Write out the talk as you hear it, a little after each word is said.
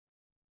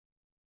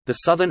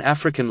The Southern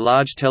African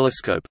Large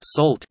Telescope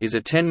is a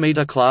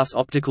 10-meter class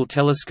optical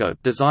telescope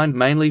designed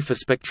mainly for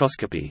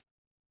spectroscopy.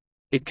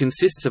 It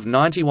consists of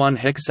 91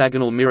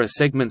 hexagonal mirror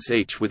segments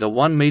each with a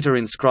 1 meter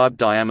inscribed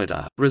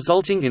diameter,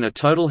 resulting in a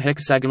total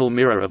hexagonal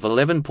mirror of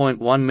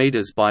 11.1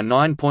 meters by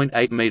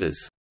 9.8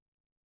 meters.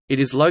 It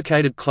is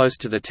located close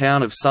to the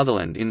town of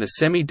Sutherland in the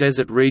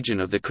semi-desert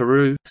region of the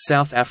Karoo,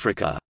 South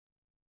Africa.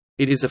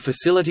 It is a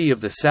facility of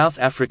the South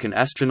African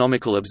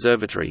Astronomical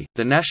Observatory,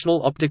 the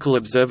National Optical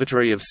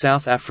Observatory of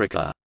South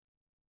Africa.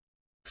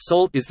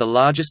 SALT is the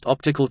largest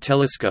optical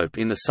telescope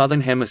in the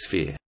Southern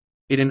Hemisphere.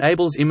 It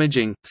enables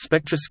imaging,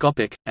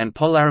 spectroscopic, and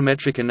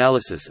polarimetric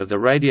analysis of the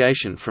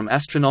radiation from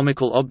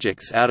astronomical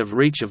objects out of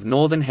reach of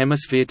Northern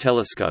Hemisphere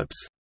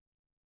telescopes.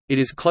 It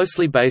is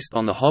closely based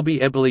on the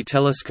Hobby-Eberly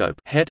telescope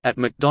at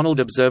McDonald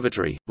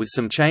Observatory, with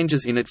some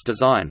changes in its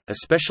design,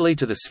 especially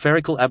to the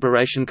spherical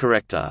aberration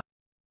corrector.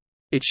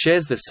 It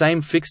shares the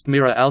same fixed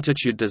mirror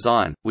altitude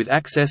design, with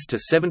access to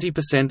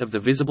 70% of the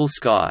visible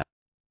sky.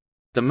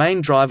 The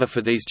main driver for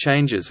these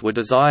changes were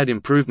desired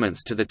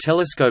improvements to the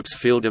telescope's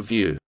field of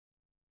view.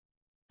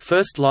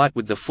 First light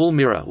with the full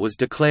mirror was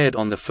declared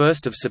on 1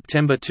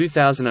 September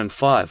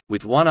 2005,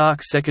 with 1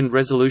 arc-second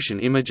resolution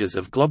images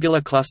of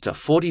globular cluster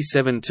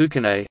 47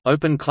 Tucanae,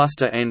 open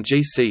cluster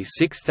NGC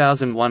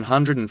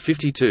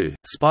 6152,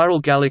 spiral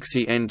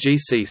galaxy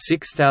NGC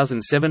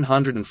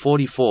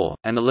 6744,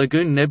 and the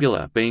Lagoon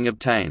Nebula being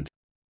obtained.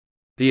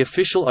 The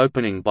official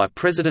opening by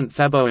President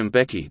Thabo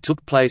Mbeki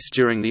took place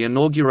during the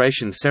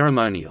inauguration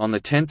ceremony on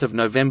 10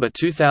 November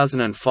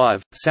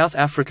 2005. South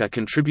Africa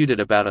contributed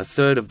about a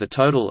third of the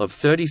total of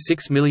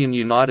 $36 million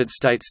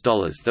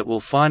that will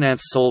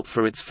finance SALT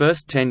for its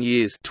first 10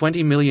 years,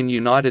 $20 million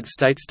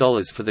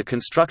for the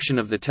construction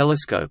of the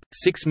telescope,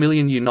 $6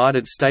 million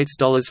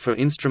for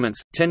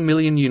instruments, $10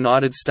 million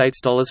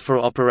for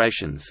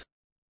operations.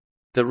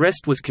 The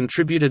rest was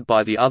contributed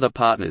by the other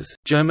partners,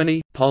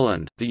 Germany,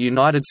 Poland, the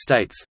United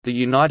States, the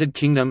United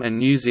Kingdom and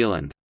New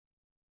Zealand.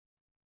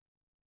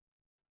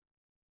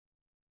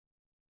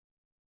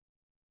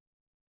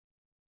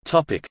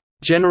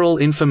 General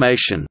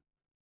information.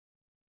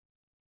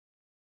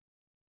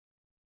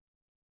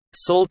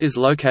 SALT is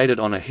located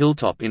on a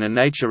hilltop in a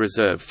nature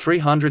reserve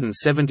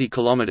 370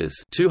 kilometers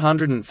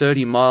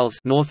 (230 miles)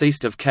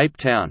 northeast of Cape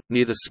Town,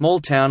 near the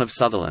small town of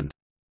Sutherland.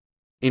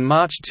 In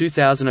March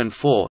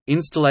 2004,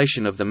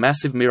 installation of the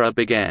massive mirror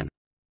began.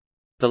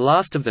 The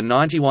last of the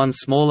 91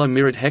 smaller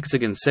mirrored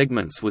hexagon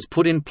segments was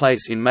put in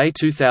place in May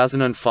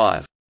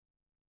 2005.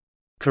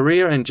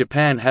 Korea and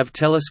Japan have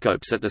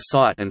telescopes at the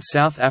site, and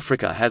South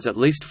Africa has at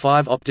least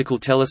 5 optical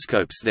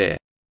telescopes there.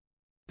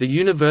 The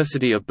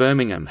University of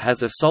Birmingham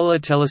has a solar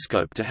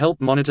telescope to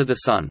help monitor the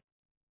Sun.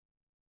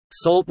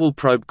 SALT will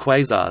probe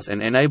quasars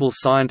and enable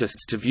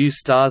scientists to view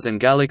stars and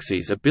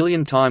galaxies a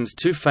billion times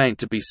too faint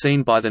to be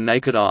seen by the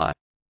naked eye.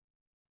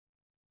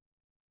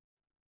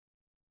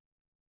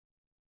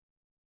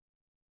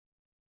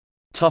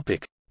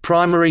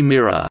 Primary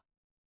mirror.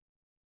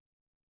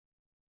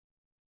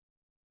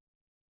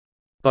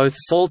 Both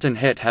SALT and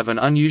HET have an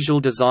unusual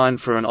design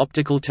for an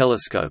optical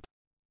telescope.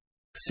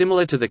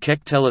 Similar to the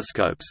Keck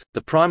telescopes,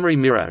 the primary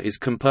mirror is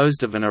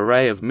composed of an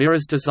array of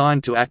mirrors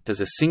designed to act as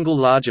a single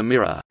larger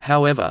mirror.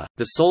 However,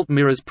 the SALT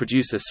mirrors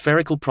produce a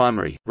spherical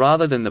primary,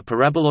 rather than the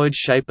paraboloid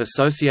shape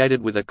associated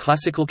with a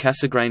classical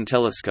Cassegrain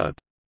telescope.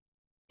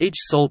 Each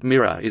SALT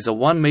mirror is a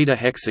 1-meter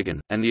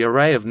hexagon, and the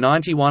array of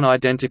 91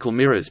 identical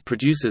mirrors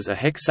produces a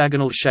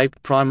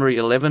hexagonal-shaped primary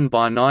 11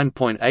 by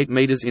 9.8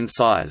 meters in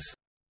size.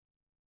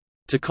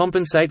 To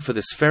compensate for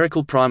the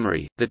spherical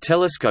primary, the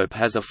telescope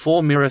has a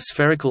 4-mirror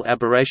spherical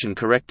aberration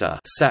corrector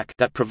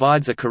that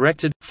provides a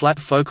corrected, flat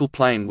focal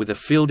plane with a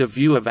field of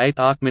view of 8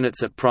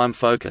 arcminutes at prime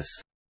focus.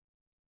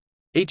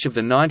 Each of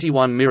the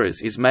 91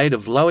 mirrors is made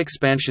of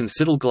low-expansion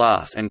Siddal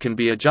glass and can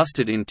be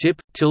adjusted in tip,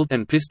 tilt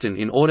and piston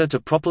in order to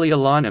properly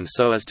align them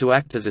so as to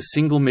act as a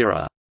single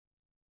mirror.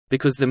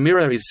 Because the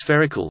mirror is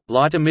spherical,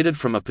 light emitted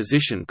from a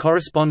position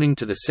corresponding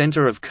to the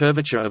center of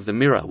curvature of the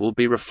mirror will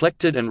be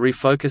reflected and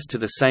refocused to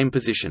the same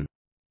position.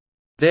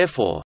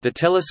 Therefore, the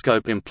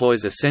telescope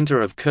employs a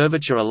center of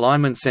curvature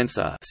alignment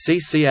sensor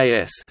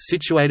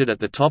situated at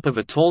the top of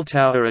a tall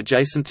tower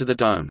adjacent to the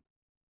dome.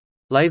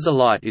 Laser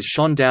light is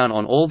shone down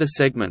on all the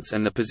segments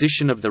and the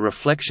position of the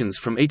reflections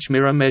from each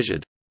mirror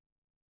measured.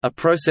 A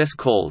process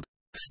called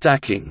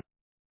stacking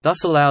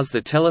thus allows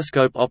the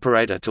telescope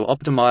operator to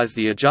optimize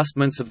the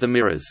adjustments of the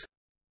mirrors.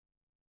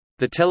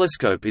 The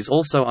telescope is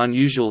also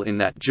unusual in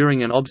that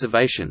during an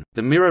observation,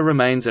 the mirror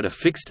remains at a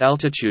fixed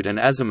altitude and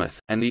azimuth,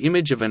 and the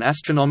image of an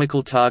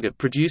astronomical target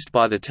produced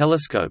by the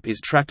telescope is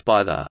tracked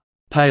by the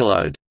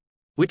payload,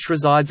 which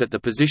resides at the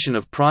position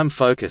of prime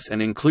focus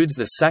and includes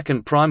the SAC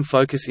and prime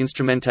focus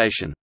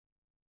instrumentation.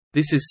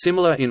 This is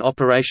similar in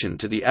operation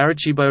to the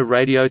Arecibo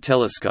radio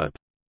telescope.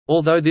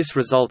 Although this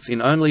results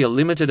in only a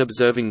limited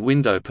observing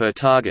window per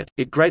target,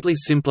 it greatly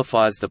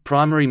simplifies the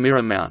primary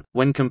mirror mount,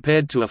 when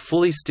compared to a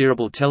fully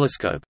steerable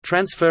telescope,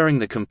 transferring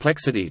the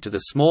complexity to the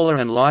smaller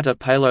and lighter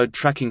payload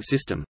tracking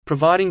system,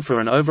 providing for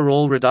an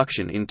overall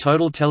reduction in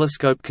total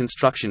telescope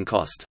construction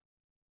cost.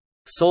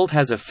 SALT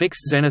has a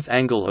fixed zenith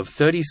angle of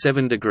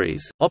 37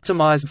 degrees,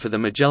 optimized for the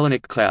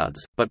Magellanic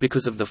Clouds, but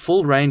because of the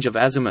full range of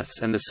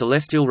azimuths and the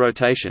celestial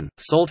rotation,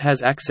 SALT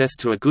has access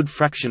to a good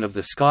fraction of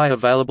the sky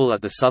available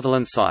at the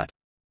Sutherland site.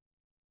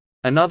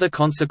 Another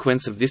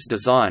consequence of this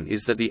design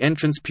is that the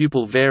entrance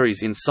pupil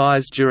varies in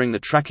size during the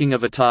tracking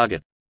of a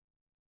target.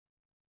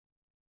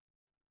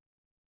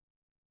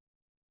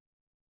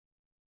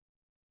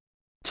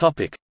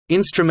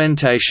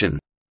 Instrumentation.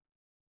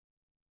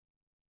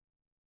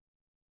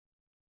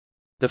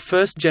 The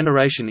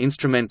first-generation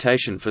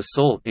instrumentation for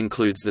SALT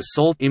includes the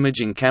SALT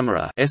Imaging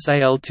Camera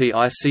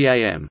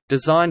 (SALT-ICAM),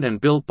 designed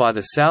and built by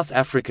the South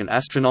African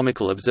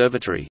Astronomical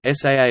Observatory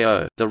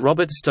 (SAAO), the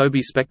Robert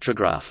Stobie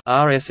Spectrograph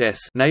 (RSS),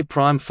 NA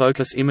Prime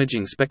Focus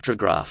Imaging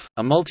Spectrograph,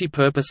 a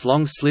multi-purpose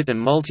long-slit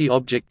and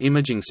multi-object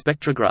imaging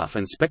spectrograph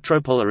and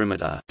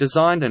spectropolarimeter,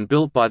 designed and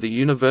built by the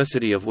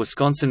University of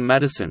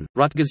Wisconsin-Madison,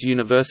 Rutgers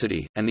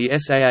University, and the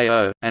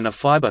SAAO, and a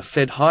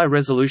fiber-fed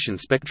high-resolution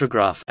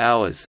spectrograph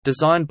 (HOURS),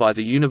 designed by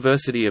the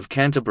University of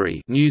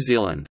Canterbury, New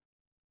Zealand.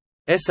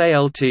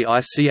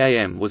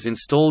 SALT-ICAM was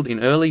installed in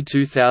early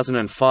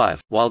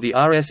 2005, while the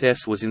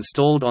RSS was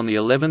installed on the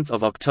 11th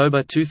of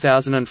October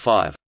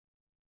 2005.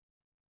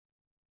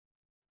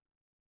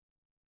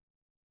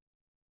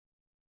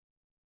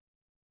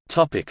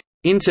 Topic: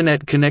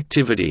 Internet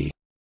connectivity.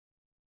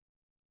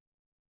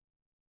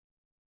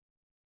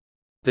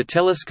 The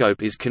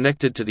telescope is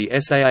connected to the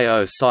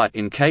SAAO site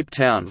in Cape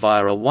Town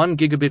via a 1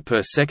 gigabit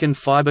per second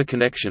fiber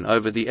connection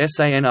over the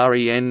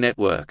SANREN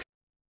network.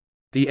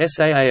 The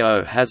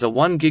SAAO has a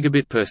 1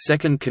 gigabit per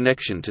second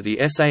connection to the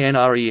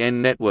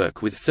SANREN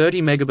network, with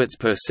 30 megabits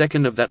per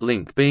second of that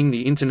link being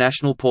the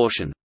international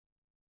portion.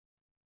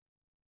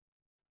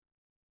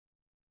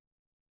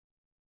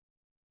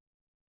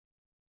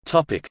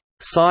 Topic: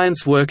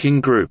 Science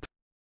Working Group.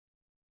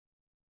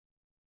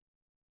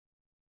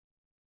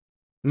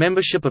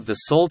 Membership of the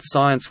SALT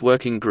Science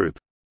Working Group: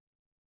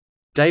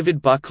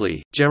 David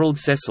Buckley, Gerald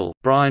Cecil,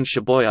 Brian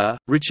Shaboya,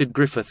 Richard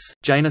Griffiths,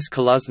 Janus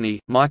Koluzny,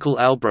 Michael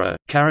Albro,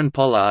 Karen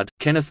Pollard,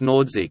 Kenneth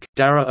Nordzik,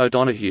 Dara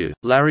O'Donoghue,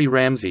 Larry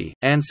Ramsey,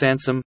 Anne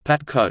Sansom,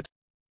 Pat Coate.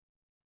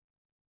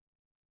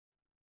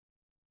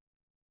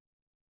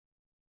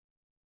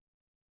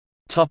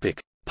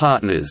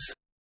 Partners: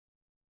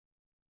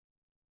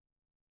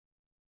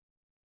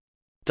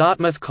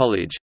 Dartmouth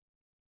College,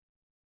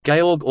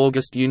 Georg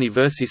August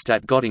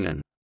Universität Göttingen,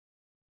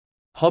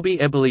 Hobby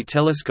Eberly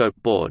Telescope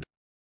Board,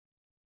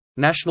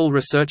 National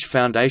Research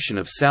Foundation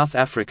of South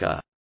Africa,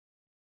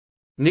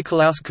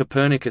 Nicolaus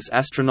Copernicus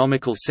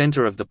Astronomical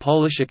Center of the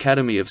Polish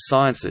Academy of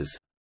Sciences,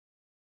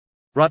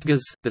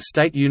 Rutgers, the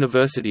State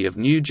University of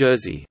New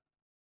Jersey,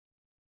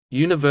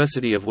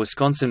 University of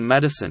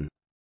Wisconsin-Madison,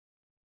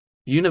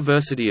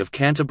 University of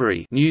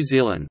Canterbury, New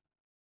Zealand,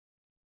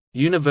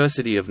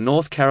 University of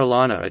North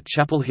Carolina at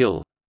Chapel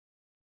Hill,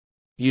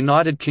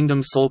 United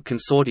Kingdom SALT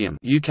Consortium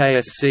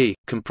 (UKSC),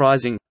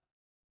 comprising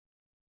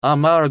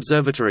Armagh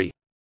Observatory,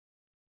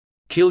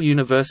 Keele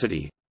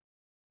University,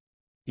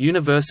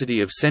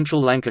 University of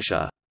Central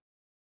Lancashire,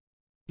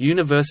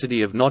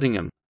 University of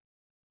Nottingham,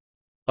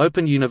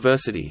 Open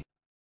University,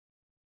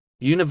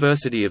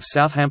 University of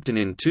Southampton.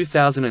 In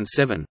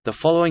 2007, the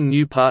following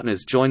new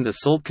partners joined the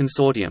SALT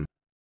Consortium: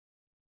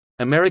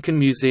 American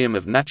Museum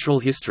of Natural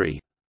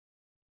History,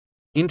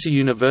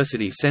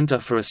 Inter-University Center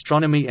for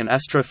Astronomy and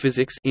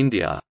Astrophysics,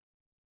 India.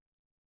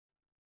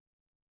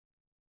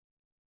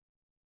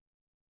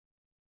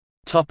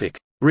 Topic: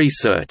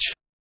 Research.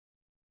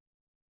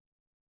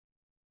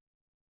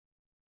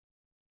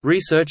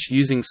 Research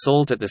using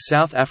SALT at the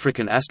South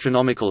African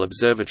Astronomical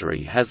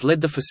Observatory has led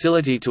the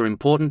facility to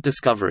important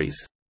discoveries.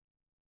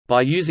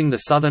 By using the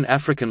Southern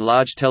African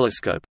Large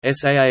Telescope,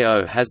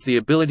 SAAO has the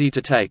ability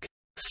to take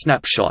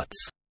snapshots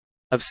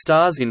of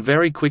stars in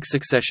very quick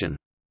succession.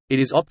 It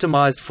is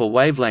optimized for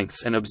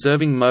wavelengths and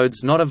observing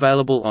modes not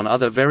available on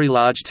other very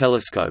large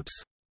telescopes.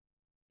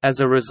 As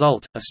a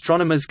result,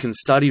 astronomers can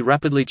study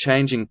rapidly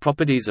changing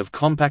properties of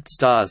compact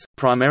stars,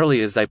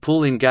 primarily as they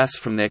pull in gas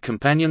from their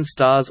companion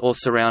stars or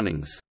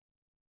surroundings.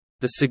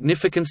 The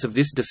significance of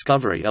this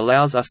discovery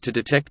allows us to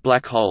detect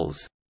black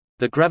holes.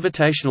 The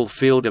gravitational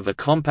field of a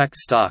compact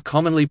star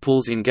commonly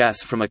pulls in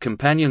gas from a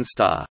companion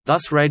star,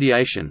 thus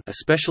radiation,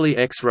 especially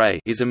X-ray,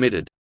 is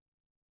emitted.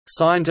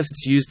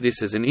 Scientists use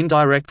this as an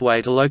indirect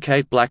way to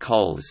locate black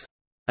holes.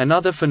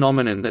 Another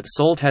phenomenon that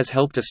SALT has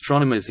helped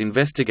astronomers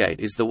investigate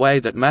is the way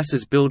that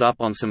masses build up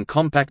on some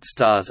compact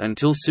stars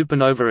until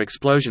supernova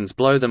explosions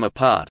blow them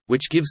apart,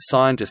 which gives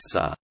scientists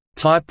a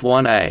Type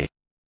 1a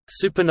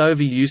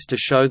supernovae used to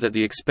show that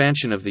the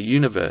expansion of the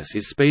universe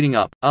is speeding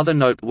up. Other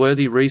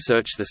noteworthy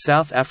research the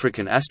South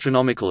African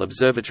Astronomical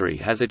Observatory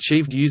has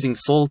achieved using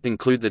SALT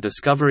include the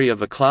discovery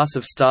of a class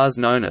of stars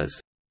known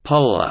as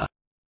polar,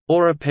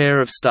 or a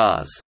pair of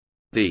stars.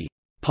 The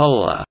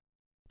polar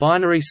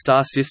binary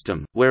star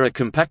system, where a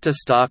compactor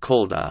star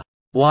called a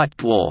white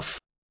dwarf,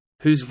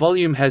 whose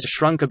volume has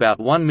shrunk about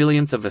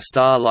 1/millionth of a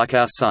star like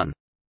our Sun.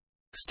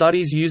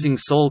 Studies using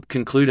SALT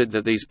concluded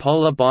that these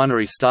polar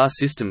binary star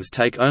systems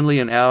take only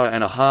an hour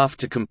and a half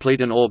to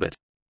complete an orbit.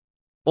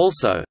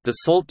 Also, the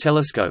SALT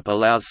telescope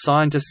allows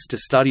scientists to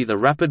study the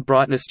rapid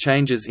brightness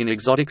changes in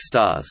exotic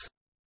stars.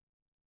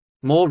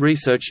 More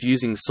research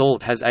using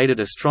SALT has aided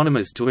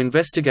astronomers to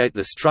investigate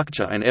the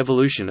structure and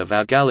evolution of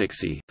our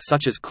galaxy,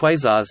 such as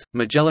quasars,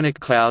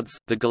 Magellanic clouds,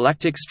 the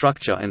galactic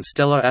structure and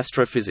stellar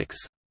astrophysics.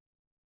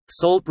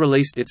 SALT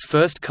released its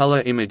first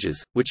color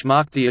images, which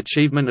marked the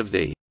achievement of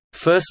the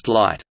first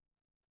light.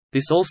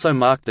 This also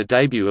marked the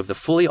debut of the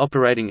fully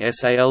operating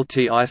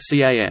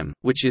SALT-ICAM,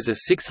 which is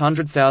a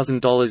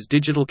 $600,000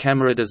 digital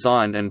camera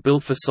designed and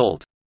built for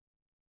SALT.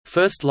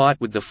 First light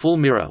with the full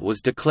mirror was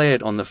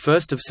declared on 1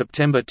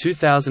 September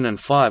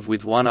 2005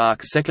 with 1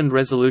 arc second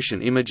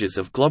resolution images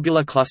of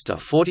globular cluster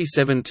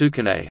 47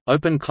 Tucanae,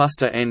 open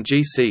cluster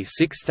NGC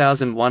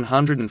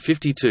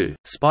 6152,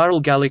 spiral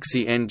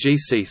galaxy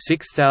NGC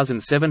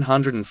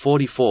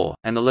 6744,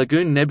 and the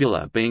Lagoon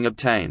Nebula being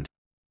obtained.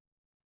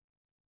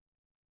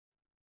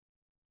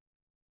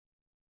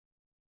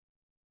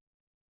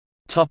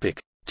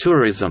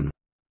 Tourism.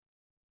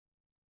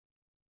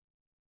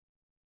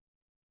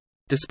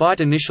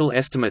 Despite initial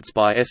estimates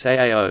by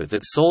SAAO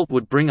that SALT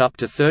would bring up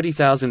to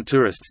 30,000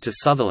 tourists to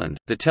Sutherland,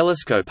 the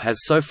telescope has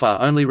so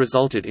far only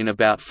resulted in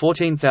about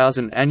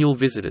 14,000 annual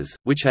visitors,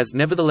 which has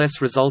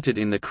nevertheless resulted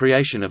in the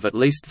creation of at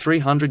least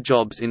 300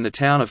 jobs in the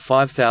town of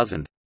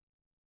 5,000.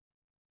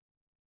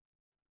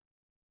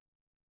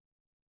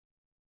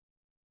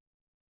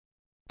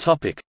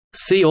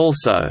 See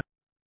also: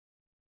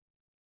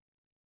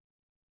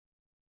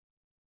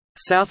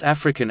 South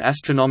African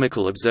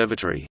Astronomical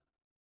Observatory,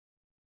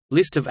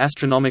 List of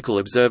astronomical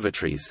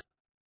observatories,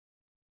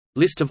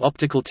 List of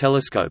optical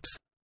telescopes,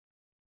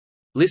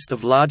 List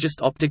of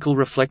largest optical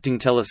reflecting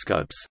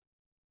telescopes.